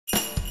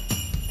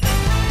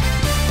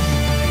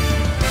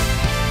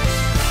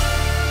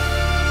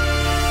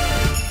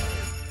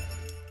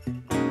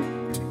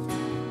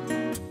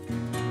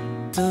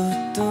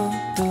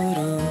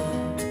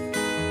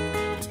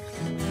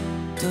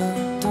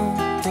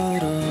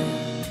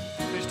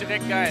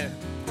Geil.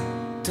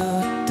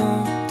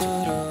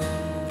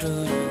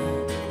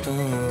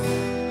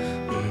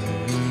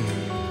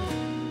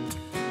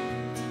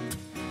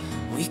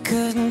 We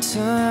couldn't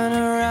turn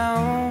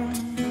around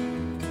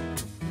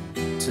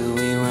till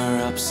we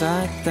were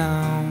upside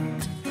down.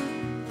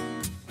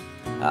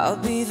 I'll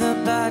be the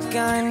bad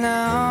guy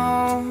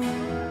now,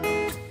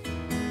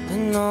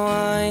 and no,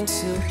 I ain't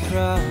too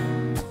proud.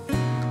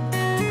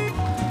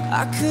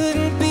 I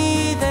couldn't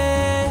be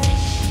there,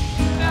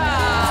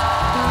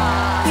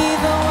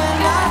 even when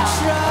I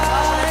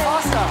tried.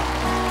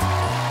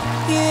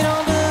 You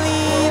don't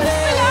believe it.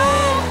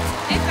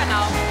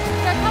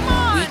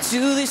 We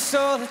do this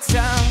all the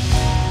time.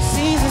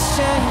 Seasons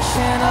change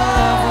and our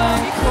love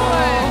went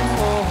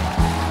cold.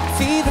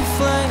 Feed the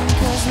flame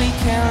 'cause we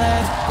can't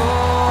let go.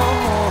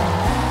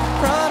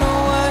 Run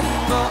away,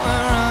 but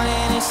we're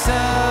running in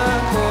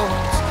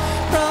circles.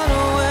 Run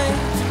away,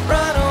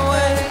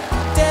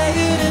 dare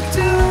you to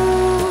do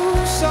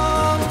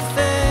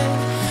something.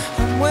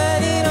 I'm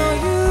waiting on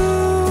you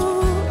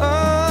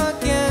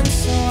again,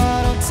 so I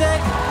don't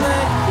take the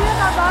blame.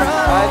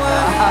 Run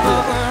away,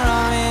 but we're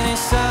running in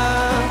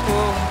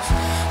circles.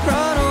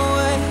 Run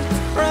away,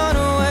 run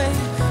away,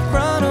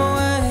 run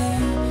away.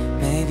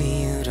 Maybe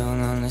you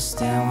don't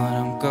understand what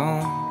I'm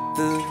going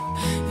through.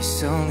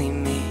 It's only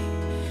me.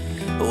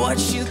 What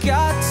you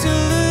got to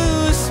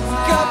lose?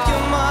 Make up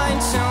your mind,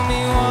 tell me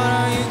what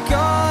are you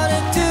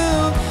gonna do?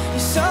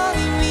 It's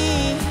only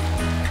me,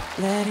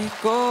 let it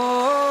go.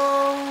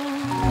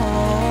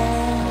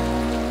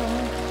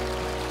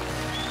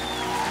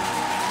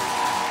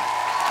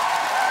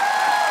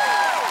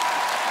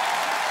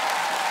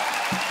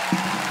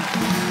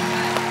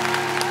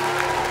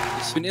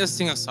 Ich bin erst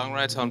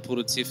Singer-Songwriter und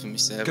produziere für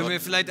mich selber. Können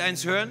wir vielleicht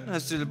eins hören?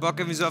 Hast du Bock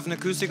irgendwie so auf eine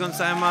Akustik uns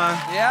einmal?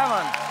 Ja,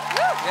 Mann.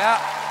 Ja.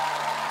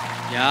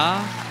 Ja,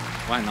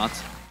 why not?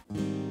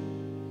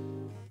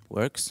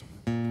 Works.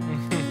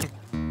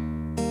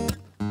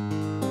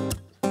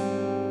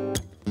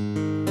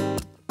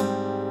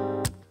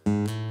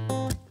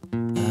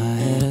 I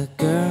had a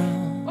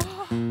girl,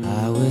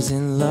 I was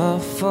in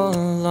love for a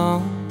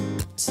long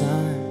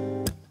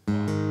time.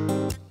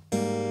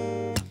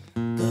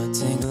 Got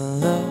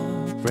tangled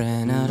up,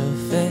 ran out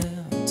of air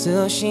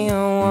until she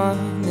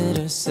unwinded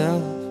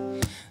herself.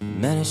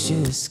 Managed to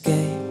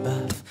escape.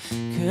 I've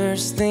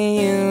cursed the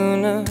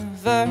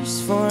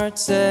universe for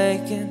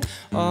taking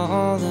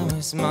all that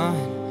was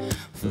mine,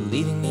 for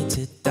leaving me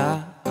to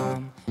die.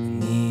 I'm in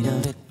need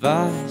of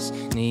advice,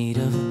 need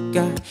of a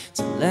guide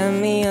to let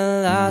me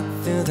alive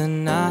through the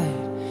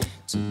night,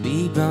 to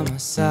be by my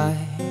side.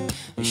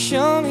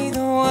 Show me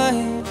the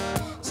way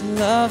to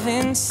love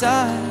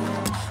inside.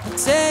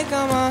 Take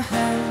on my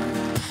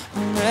hand,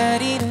 I'm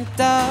ready to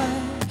die.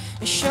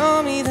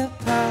 Show me the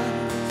path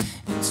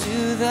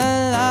into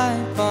the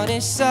light,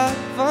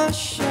 Bodhisattva,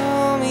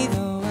 show me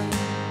the way.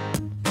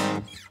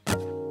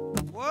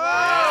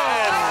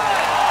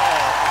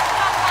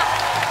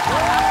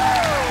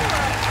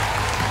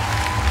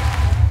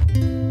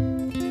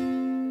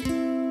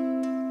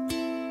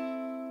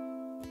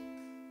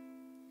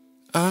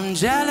 I'm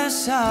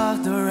jealous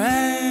of the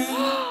rain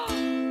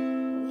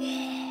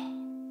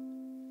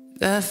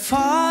that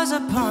falls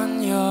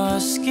upon your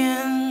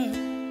skin.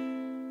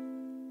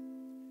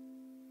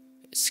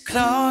 It's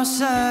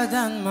closer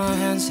than my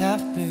hands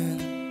have been.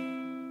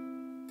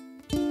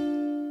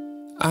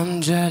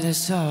 I'm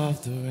jealous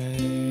of the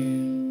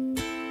rain.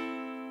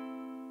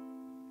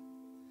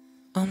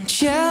 I'm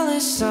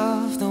jealous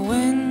of the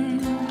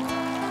wind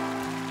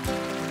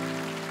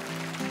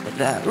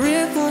that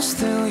ripples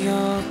through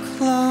your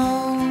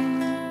clothes.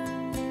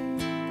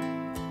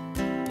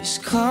 It's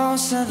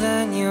closer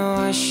than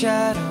your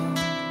shadow.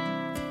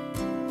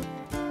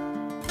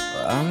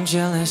 I'm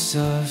jealous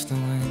of the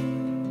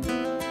wind.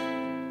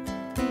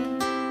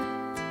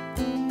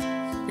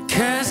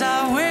 'Cause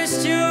I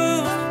wished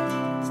you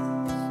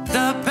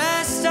the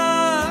best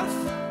of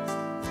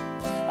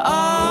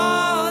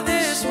all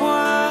this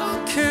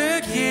world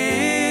could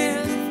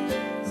give.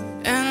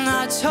 And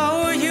I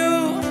told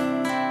you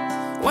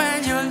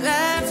when you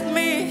left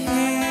me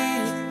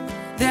here,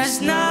 there's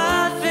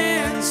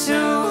nothing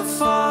to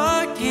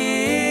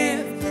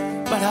forgive.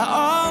 But I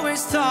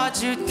always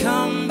thought you'd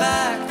come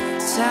back.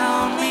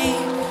 Tell me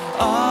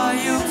all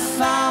you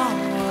found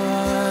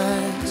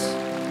was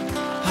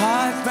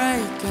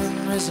heartbreak and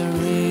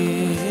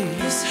misery.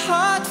 It's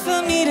hard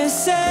for me to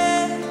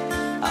say,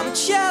 I'm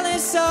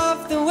jealous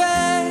of the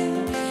way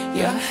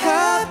you're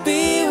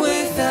happy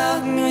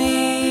without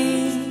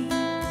me.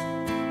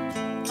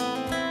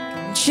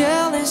 I'm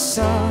jealous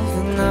of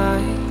the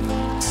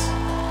nights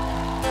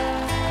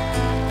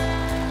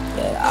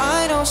that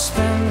I don't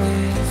spend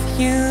with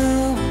you.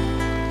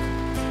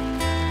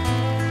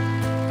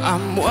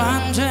 I'm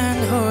wondering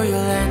who you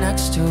lay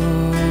next to.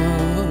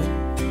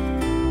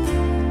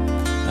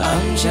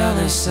 I'm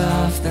jealous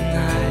of the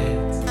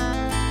night,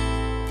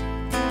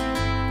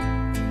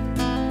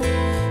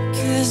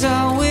 'cause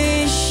I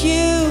wish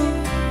you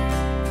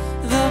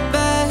the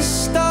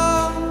best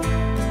of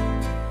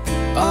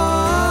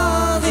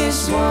all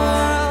this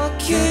world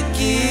could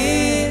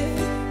give.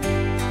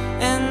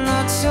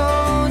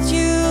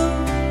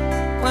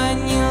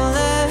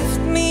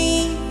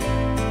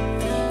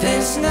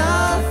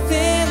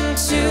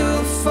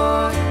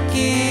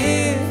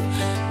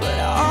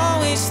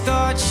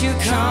 you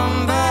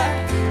come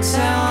back?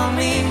 Tell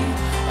me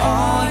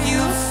all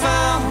you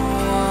found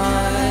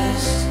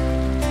was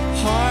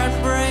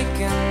heartbreak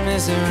and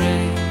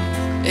misery.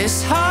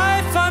 It's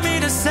hard for me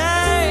to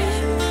say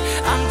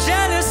I'm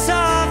jealous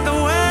of the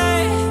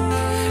way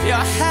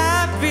you're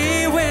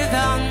happy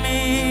without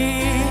me.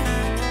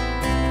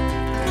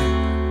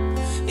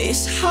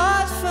 It's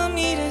hard for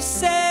me to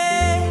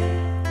say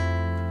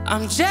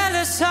I'm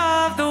jealous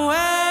of the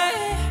way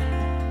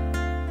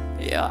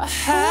you're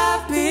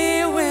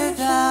happy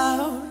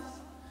without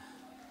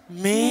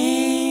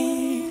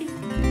me.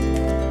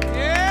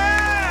 Yeah!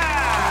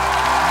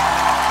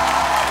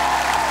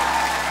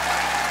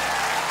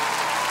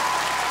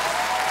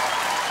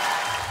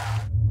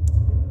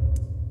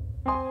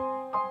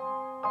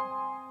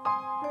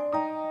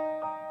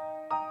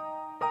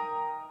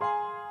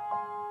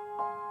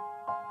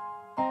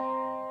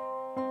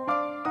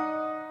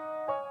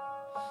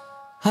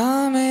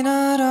 I may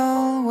not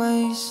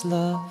always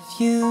love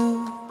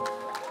you,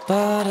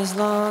 but as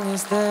long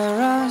as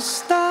there are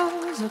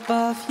stars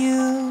above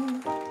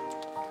you,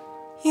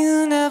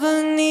 you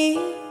never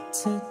need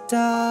to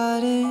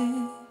doubt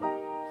it.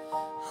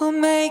 I'll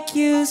make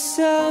you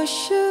so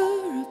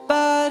sure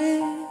about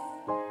it.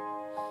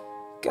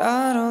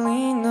 God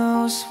only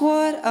knows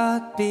what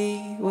I'd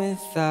be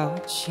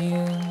without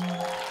you.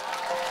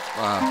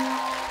 Wow.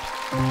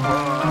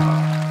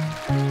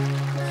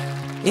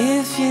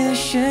 If you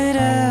should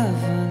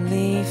ever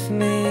leave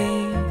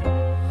me,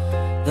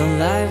 the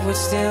light would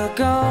still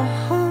go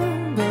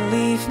on,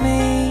 believe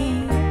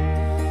me.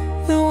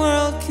 The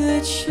world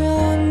could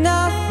show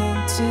nothing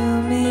to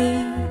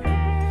me,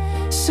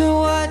 so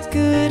what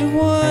good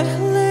would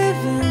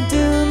living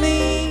do me?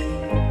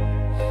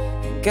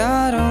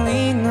 God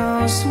only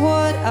knows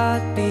what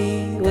I'd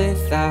be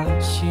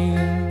without you.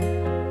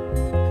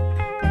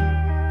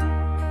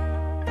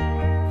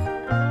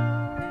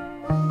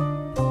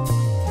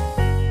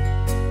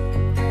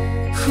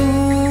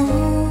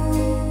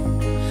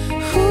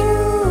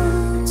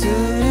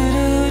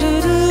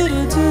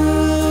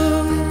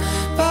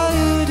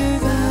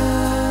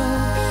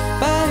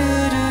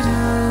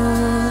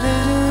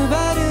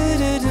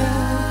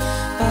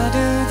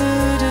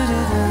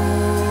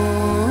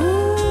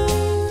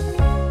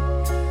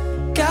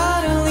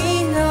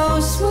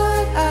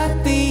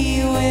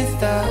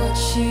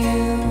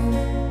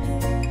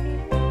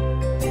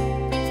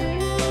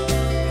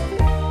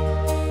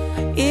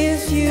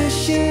 If you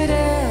should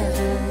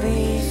ever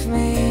leave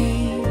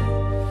me,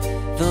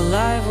 the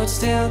light would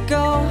still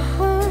go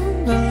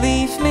on,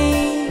 believe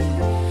me.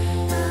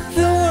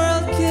 The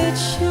world could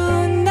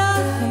show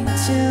nothing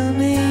to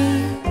me,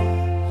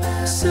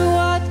 so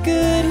what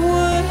good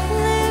would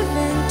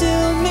living do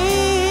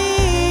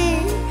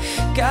me?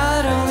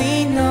 God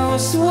only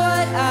knows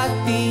what I'd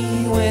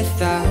be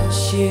without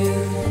you.